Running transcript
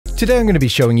Today I'm going to be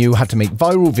showing you how to make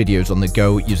viral videos on the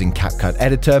go using CapCut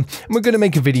Editor, and we're going to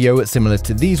make a video similar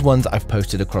to these ones I've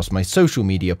posted across my social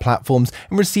media platforms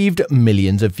and received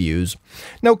millions of views.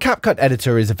 Now, CapCut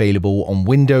Editor is available on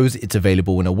Windows, it's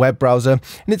available in a web browser,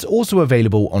 and it's also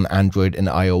available on Android and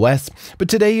iOS, but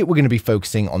today we're going to be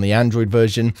focusing on the Android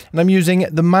version, and I'm using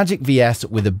the Magic VS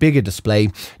with a bigger display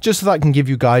just so that I can give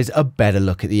you guys a better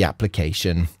look at the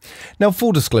application. Now,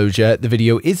 full disclosure, the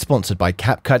video is sponsored by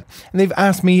CapCut, and they've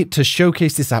asked me to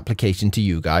showcase this application to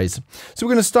you guys. So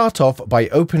we're going to start off by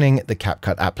opening the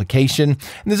CapCut application, and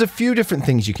there's a few different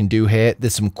things you can do here.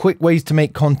 There's some quick ways to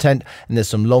make content, and there's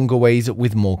some longer ways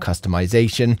with more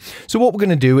customization. So what we're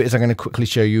going to do is I'm going to quickly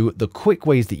show you the quick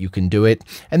ways that you can do it,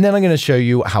 and then I'm going to show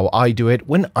you how I do it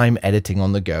when I'm editing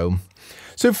on the go.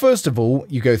 So first of all,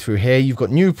 you go through here, you've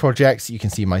got new projects, you can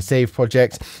see my save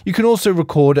projects. You can also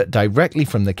record directly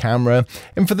from the camera.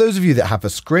 And for those of you that have a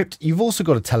script, you've also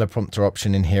got a teleprompter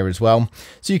option in here as well.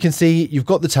 So you can see you've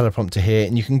got the teleprompter here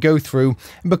and you can go through,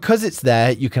 and because it's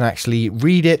there, you can actually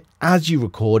read it as you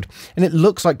record, and it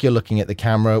looks like you're looking at the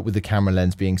camera with the camera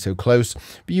lens being so close,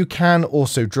 but you can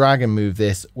also drag and move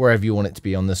this wherever you want it to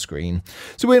be on the screen.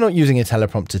 So we're not using a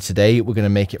teleprompter today, we're going to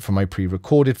make it from my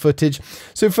pre-recorded footage.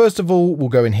 So first of all, we'll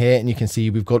go in here and you can see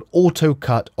we've got auto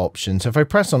cut option. So if I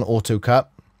press on auto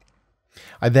cut,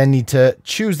 I then need to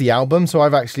choose the album. So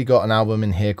I've actually got an album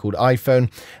in here called iPhone,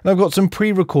 and I've got some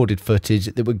pre-recorded footage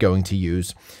that we're going to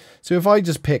use. So if I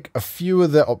just pick a few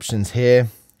of the options here,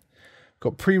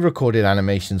 got pre-recorded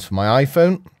animations for my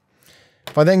iPhone.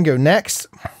 If I then go next,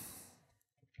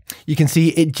 you can see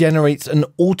it generates an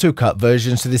auto cut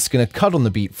version. So this is going to cut on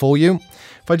the beat for you.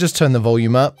 If I just turn the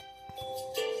volume up,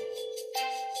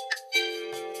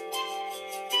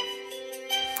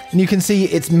 and you can see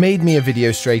it's made me a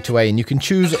video straight away, and you can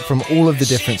choose from all of the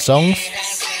different songs.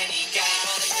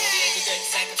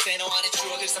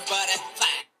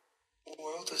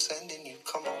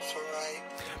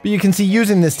 But you can see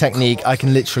using this technique, I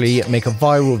can literally make a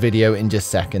viral video in just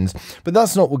seconds. But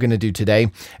that's not what we're going to do today.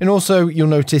 And also, you'll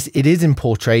notice it is in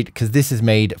portrait because this is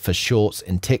made for shorts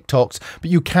and TikToks.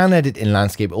 But you can edit in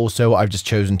landscape also. I've just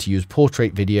chosen to use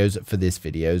portrait videos for this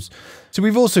videos. So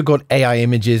we've also got AI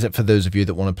images for those of you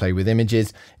that want to play with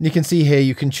images. And you can see here,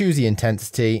 you can choose the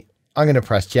intensity. I'm going to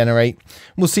press generate.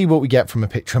 We'll see what we get from a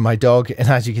picture of my dog. And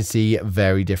as you can see,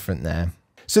 very different there.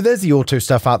 So there's the auto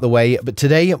stuff out the way, but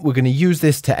today we're going to use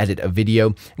this to edit a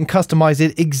video and customize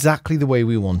it exactly the way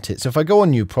we want it. So if I go on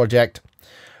new project,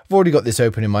 I've already got this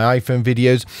open in my iPhone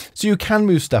videos, so you can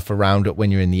move stuff around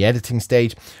when you're in the editing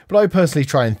stage, but I personally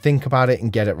try and think about it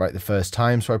and get it right the first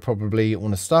time. So I probably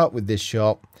want to start with this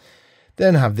shot,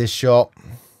 then have this shot,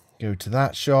 go to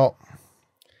that shot.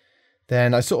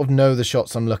 Then I sort of know the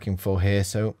shots I'm looking for here.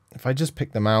 So if I just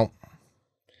pick them out,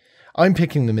 I'm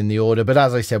picking them in the order, but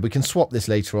as I said, we can swap this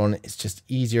later on. It's just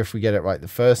easier if we get it right the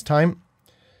first time.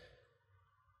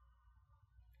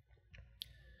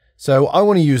 So I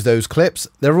want to use those clips.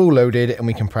 They're all loaded and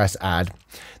we can press add.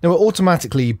 Now it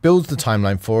automatically builds the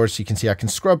timeline for us. You can see I can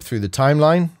scrub through the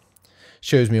timeline.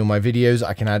 Shows me all my videos,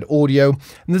 I can add audio, and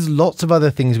there's lots of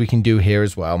other things we can do here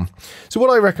as well. So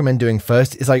what I recommend doing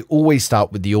first is I always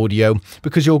start with the audio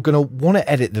because you're going to want to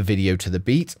edit the video to the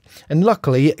beat. And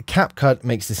luckily, CapCut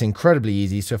makes this incredibly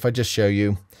easy. So if I just show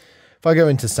you, if I go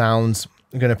into sounds,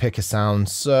 I'm going to pick a sound.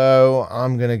 So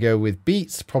I'm going to go with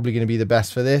beats, probably going to be the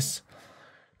best for this.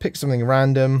 Pick something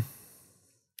random.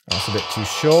 That's a bit too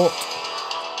short.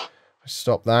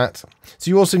 Stop that. So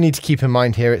you also need to keep in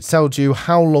mind here, it tells you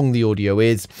how long the audio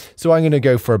is. So I'm going to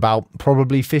go for about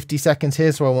probably 50 seconds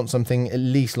here. So I want something at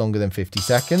least longer than 50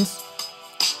 seconds.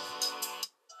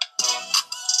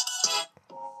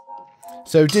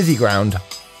 So Dizzy Ground.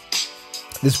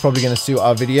 This is probably going to suit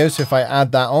our video. So if I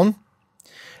add that on,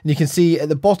 and you can see at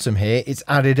the bottom here, it's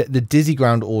added the Dizzy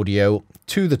Ground audio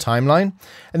to the timeline.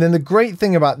 And then the great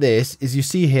thing about this is you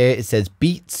see here, it says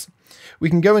beats. We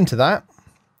can go into that.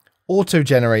 Auto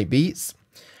generate beats,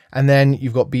 and then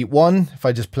you've got beat 1. If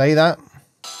I just play that,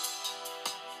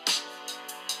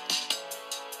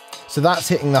 so that's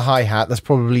hitting the hi-hat. That's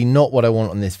probably not what I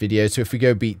want on this video. So if we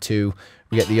go beat 2,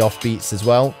 we get the off beats as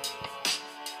well.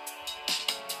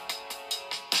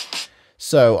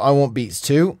 So I want beats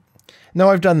 2. Now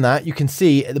I've done that, you can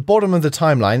see at the bottom of the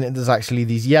timeline there's actually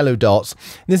these yellow dots.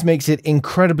 This makes it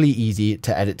incredibly easy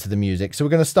to edit to the music. So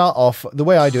we're going to start off, the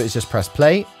way I do it is just press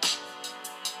play.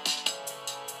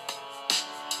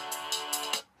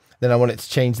 Then I want it to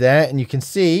change there, and you can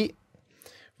see,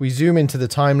 we zoom into the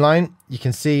timeline, you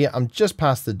can see I'm just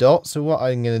past the dot. So what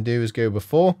I'm going to do is go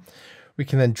before. We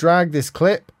can then drag this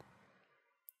clip.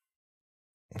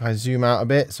 If I zoom out a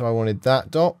bit, so I wanted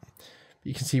that dot,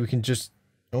 you can see we can just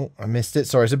Oh, I missed it.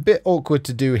 Sorry, it's a bit awkward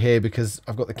to do here because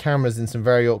I've got the cameras in some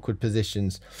very awkward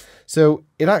positions. So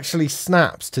it actually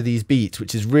snaps to these beats,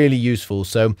 which is really useful.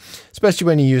 So especially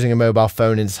when you're using a mobile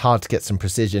phone and it's hard to get some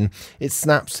precision, it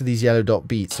snaps to these yellow dot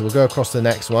beats. So we'll go across to the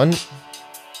next one.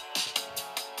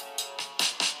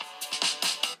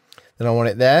 Then I want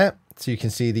it there. So you can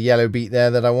see the yellow beat there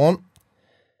that I want.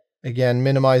 Again,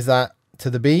 minimize that to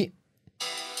the beat.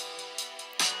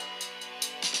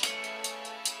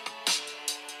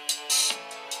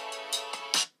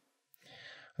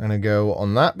 I'm going to go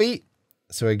on that beat.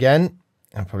 So again,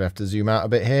 I'll probably have to zoom out a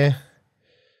bit here.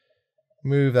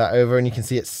 Move that over and you can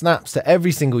see it snaps to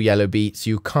every single yellow beat,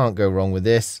 so you can't go wrong with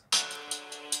this.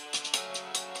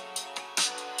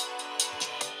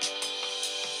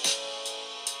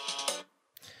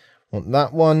 Want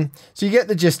that one. So you get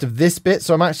the gist of this bit.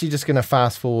 So I'm actually just going to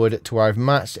fast forward to where I've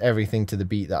matched everything to the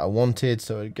beat that I wanted.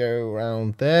 So I go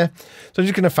around there. So I'm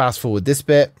just going to fast forward this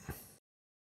bit.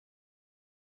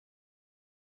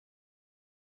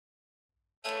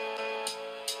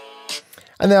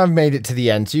 And then I've made it to the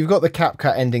end. So you've got the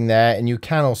CapCut ending there, and you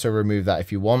can also remove that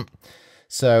if you want.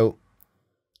 So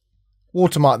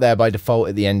watermark there by default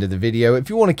at the end of the video. If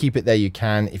you want to keep it there, you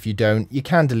can. If you don't, you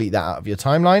can delete that out of your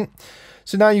timeline.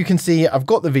 So now you can see I've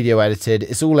got the video edited.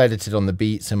 It's all edited on the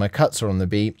beat, so my cuts are on the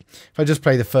beat. If I just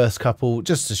play the first couple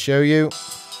just to show you.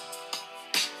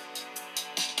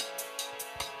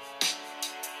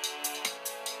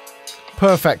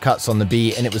 Perfect cuts on the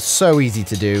beat, and it was so easy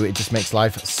to do. It just makes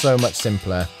life so much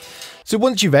simpler. So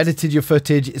once you've edited your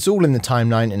footage, it's all in the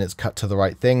timeline and it's cut to the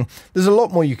right thing. There's a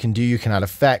lot more you can do. You can add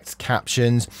effects,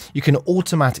 captions. You can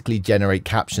automatically generate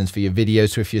captions for your video.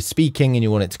 So if you're speaking and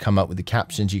you want it to come up with the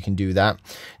captions, you can do that.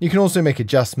 You can also make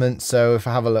adjustments. So if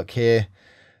I have a look here,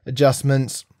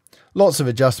 adjustments, lots of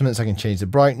adjustments. I can change the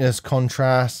brightness,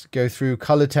 contrast, go through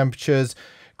color temperatures,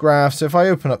 graphs. So if I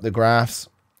open up the graphs,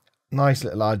 nice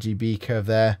little RGB curve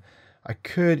there. I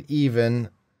could even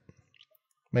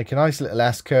make a nice little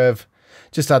S curve,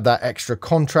 just add that extra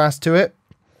contrast to it.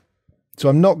 So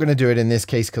I'm not going to do it in this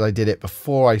case because I did it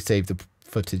before I saved the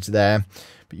footage there,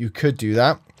 but you could do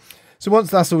that. So once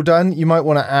that's all done, you might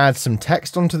want to add some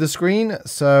text onto the screen.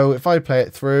 So if I play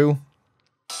it through,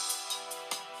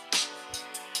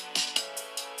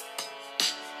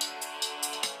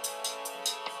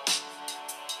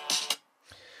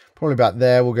 probably about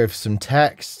there, we'll go for some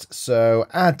text. So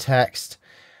add text,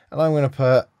 and I'm going to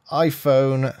put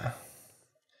iPhone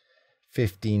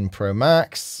 15 Pro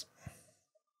Max.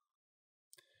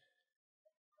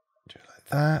 Do it like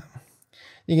that.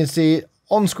 You can see it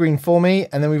on screen for me,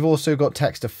 and then we've also got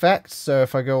text effects. So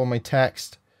if I go on my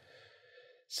text,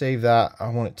 save that, I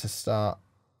want it to start.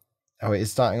 Oh, it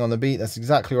is starting on the beat. That's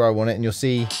exactly where I want it, and you'll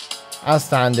see as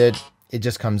standard, it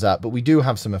just comes up. But we do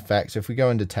have some effects. So if we go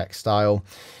into text style,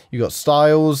 you've got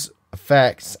styles,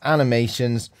 effects,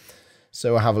 animations.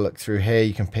 So I'll have a look through here.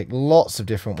 You can pick lots of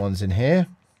different ones in here.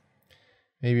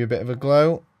 Maybe a bit of a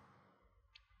glow.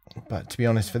 But to be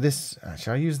honest, for this,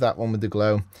 actually, I'll use that one with the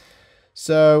glow.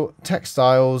 So text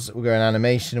styles, we'll go in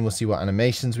animation and we'll see what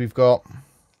animations we've got.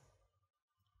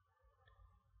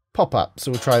 Pop up.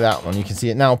 So we'll try that one. You can see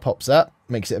it now pops up,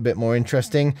 makes it a bit more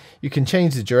interesting. You can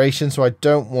change the duration. So I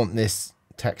don't want this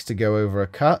text to go over a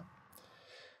cut.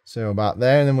 So about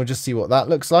there, and then we'll just see what that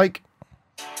looks like.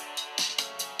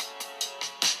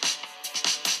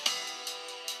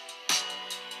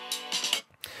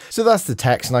 So that's the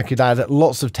text, and I could add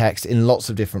lots of text in lots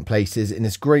of different places, and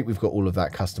it's great we've got all of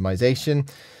that customization.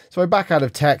 So I back out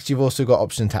of text, you've also got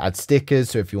option to add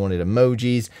stickers. So if you wanted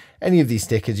emojis, any of these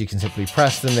stickers, you can simply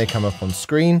press them, they come up on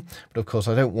screen. But of course,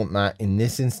 I don't want that in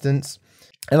this instance.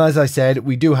 And as I said,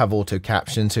 we do have auto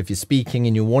caption. So if you're speaking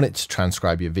and you want it to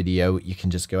transcribe your video, you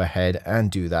can just go ahead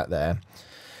and do that there.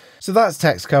 So that's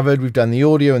text covered. We've done the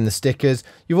audio and the stickers.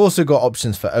 You've also got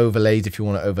options for overlays if you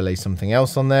want to overlay something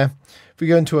else on there. If we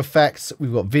go into effects,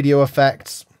 we've got video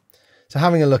effects. So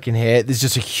having a look in here, there's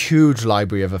just a huge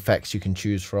library of effects you can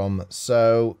choose from.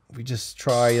 So if we just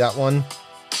try that one.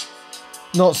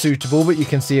 Not suitable, but you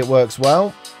can see it works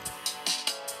well.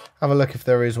 Have a look if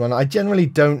there is one. I generally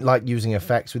don't like using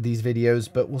effects with these videos,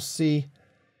 but we'll see.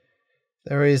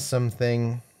 There is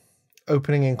something.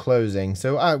 Opening and closing.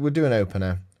 So we'll do an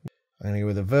opener. I'm going to go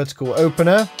with a vertical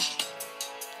opener.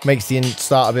 Makes the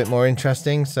start a bit more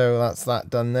interesting. So that's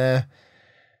that done there.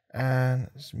 And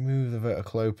let's move the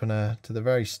vertical opener to the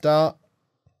very start.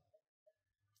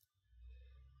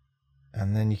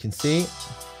 And then you can see.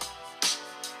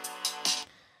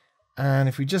 And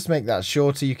if we just make that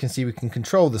shorter, you can see we can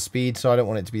control the speed. So I don't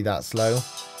want it to be that slow.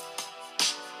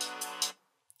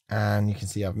 And you can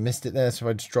see I've missed it there. So if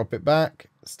I just drop it back,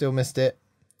 still missed it.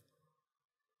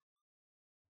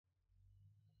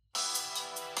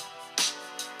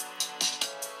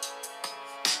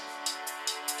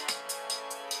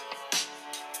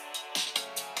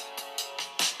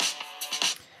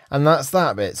 And that's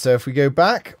that bit. So if we go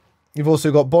back, you've also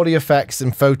got body effects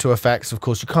and photo effects. Of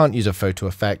course, you can't use a photo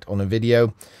effect on a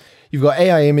video. You've got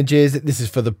AI images. This is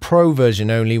for the Pro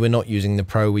version only. We're not using the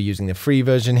Pro, we're using the free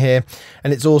version here.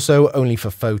 And it's also only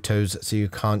for photos, so you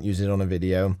can't use it on a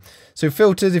video. So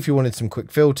filters, if you wanted some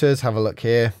quick filters, have a look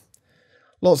here.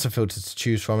 Lots of filters to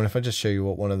choose from. And if I just show you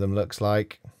what one of them looks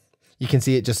like, you can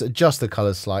see it just adjusts the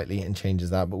colors slightly and changes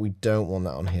that, but we don't want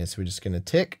that on here. So we're just going to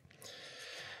tick.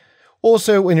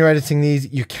 Also, when you're editing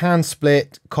these, you can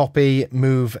split, copy,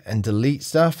 move, and delete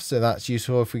stuff. So that's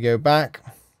useful if we go back.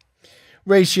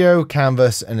 Ratio,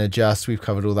 canvas, and adjust. We've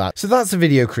covered all that. So that's the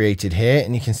video created here.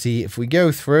 And you can see if we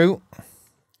go through,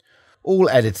 all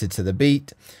edited to the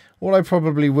beat. What I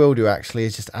probably will do actually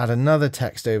is just add another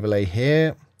text overlay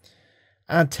here.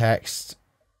 Add text,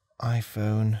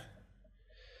 iPhone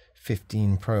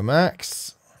 15 Pro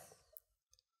Max.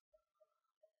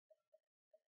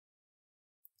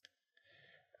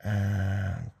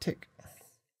 And tick.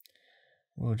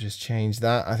 We'll just change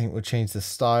that. I think we'll change the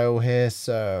style here.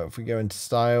 So if we go into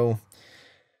style,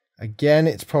 again,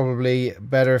 it's probably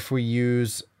better if we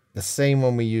use the same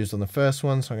one we used on the first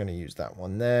one. So I'm going to use that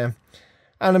one there.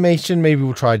 Animation, maybe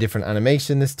we'll try a different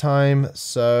animation this time.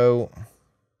 So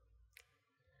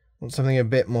want something a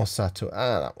bit more subtle.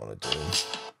 That one will do.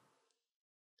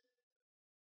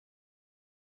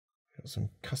 Got some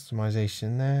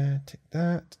customization there. Tick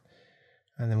that.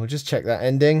 And then we'll just check that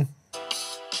ending.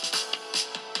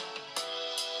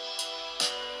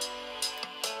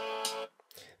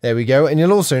 There we go. And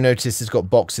you'll also notice it's got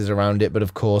boxes around it, but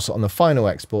of course on the final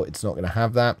export, it's not going to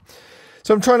have that.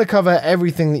 So I'm trying to cover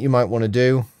everything that you might want to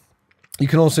do. You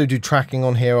can also do tracking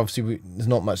on here. Obviously, there's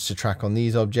not much to track on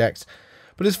these objects.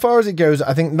 But as far as it goes,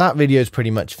 I think that video is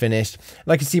pretty much finished.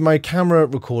 And I can see my camera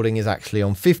recording is actually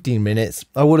on 15 minutes.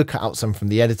 I would have cut out some from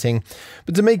the editing,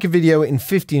 but to make a video in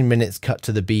 15 minutes cut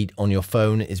to the beat on your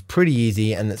phone is pretty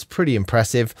easy, and that's pretty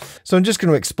impressive. So I'm just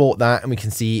going to export that and we can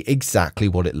see exactly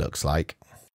what it looks like.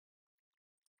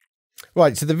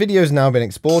 Right, so the video has now been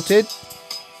exported.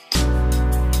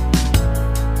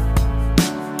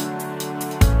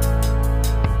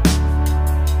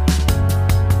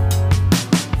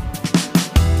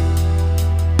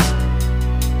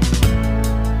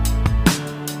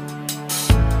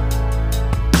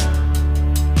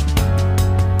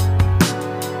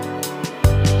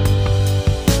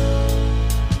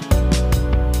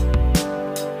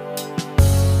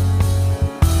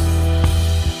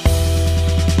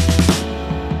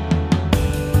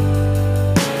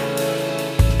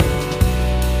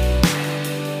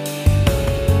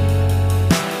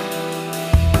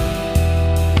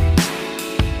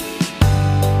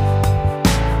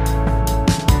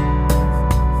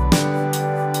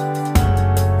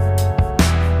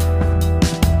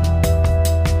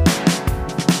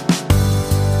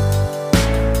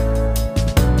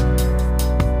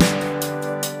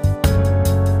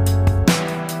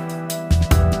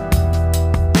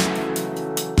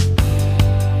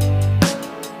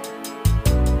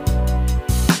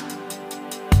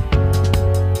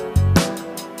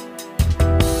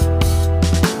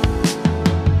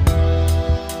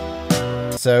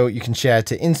 So you can share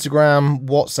to Instagram,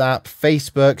 WhatsApp,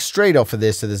 Facebook, straight off of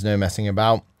this, so there's no messing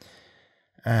about.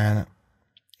 And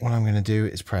what I'm going to do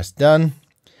is press done.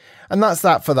 And that's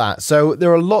that for that. So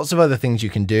there are lots of other things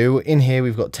you can do. In here,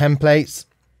 we've got templates.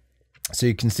 So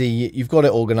you can see you've got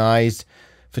it organized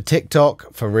for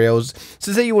TikTok, for Reels.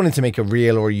 So say you wanted to make a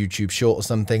Reel or a YouTube short or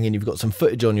something, and you've got some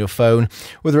footage on your phone,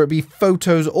 whether it be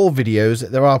photos or videos,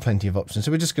 there are plenty of options.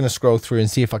 So we're just going to scroll through and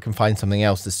see if I can find something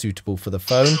else that's suitable for the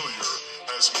phone.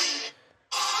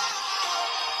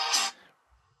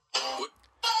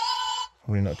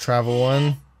 Probably not a travel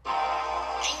one.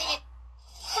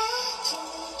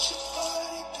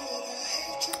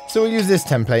 So we'll use this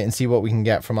template and see what we can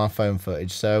get from our phone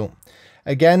footage. So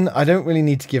again, I don't really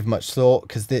need to give much thought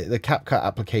because the CapCut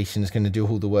application is going to do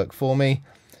all the work for me.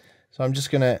 So I'm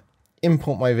just going to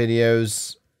import my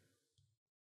videos.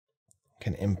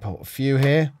 Can import a few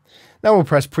here. Now we'll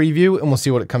press preview and we'll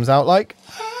see what it comes out like.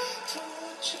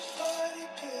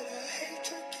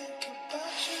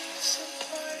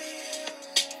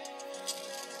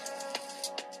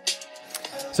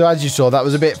 So as you saw, that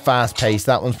was a bit fast paced.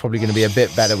 That one's probably going to be a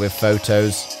bit better with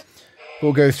photos.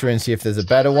 We'll go through and see if there's a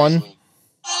better one.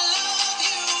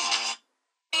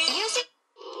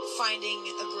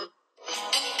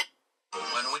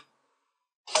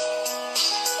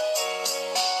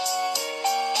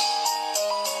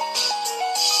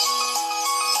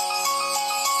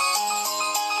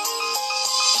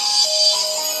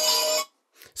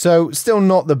 So still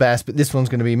not the best, but this one's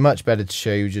going to be much better to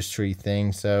show you just three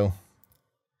things. So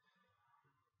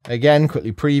Again,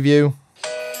 quickly preview.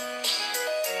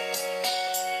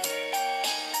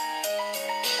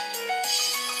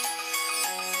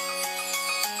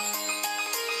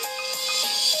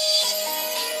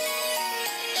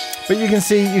 But you can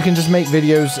see you can just make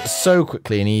videos so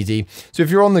quickly and easy. So if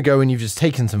you're on the go and you've just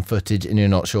taken some footage and you're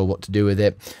not sure what to do with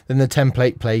it, then the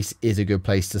template place is a good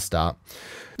place to start.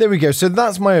 There we go. So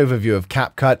that's my overview of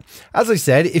CapCut. As I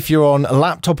said, if you're on a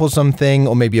laptop or something,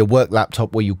 or maybe a work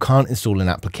laptop where you can't install an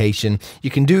application, you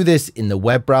can do this in the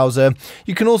web browser.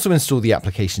 You can also install the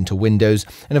application to Windows.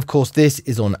 And of course, this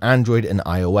is on Android and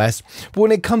iOS. But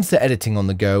when it comes to editing on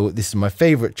the go, this is my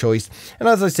favorite choice. And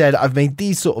as I said, I've made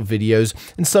these sort of videos,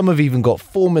 and some have even got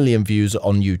 4 million views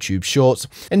on YouTube Shorts.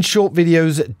 And short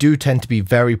videos do tend to be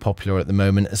very popular at the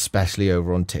moment, especially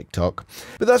over on TikTok.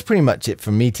 But that's pretty much it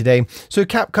from me today. So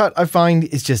CapCut, I find,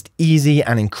 is just easy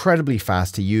and incredibly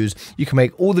fast to use. You can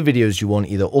make all the videos you want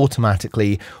either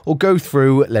automatically, or go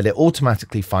through, let it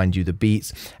automatically find you the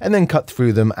beats, and then cut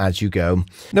through them as you go.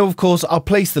 Now, of course, I'll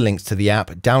place the links to the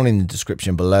app down in the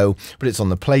description below, but it's on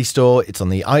the Play Store, it's on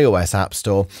the iOS App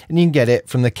Store, and you can get it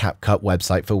from the CapCut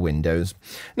website for Windows.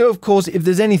 Now, of course, if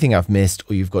there's anything I've missed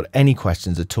or you've got any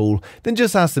questions at all, then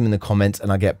just ask them in the comments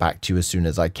and I'll get back to you as soon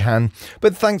as I can.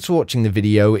 But thanks for watching the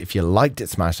video. If you liked it,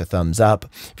 smash a thumbs up.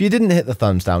 If you didn't, hit the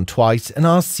thumbs down twice, and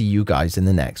I'll see you guys in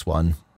the next one.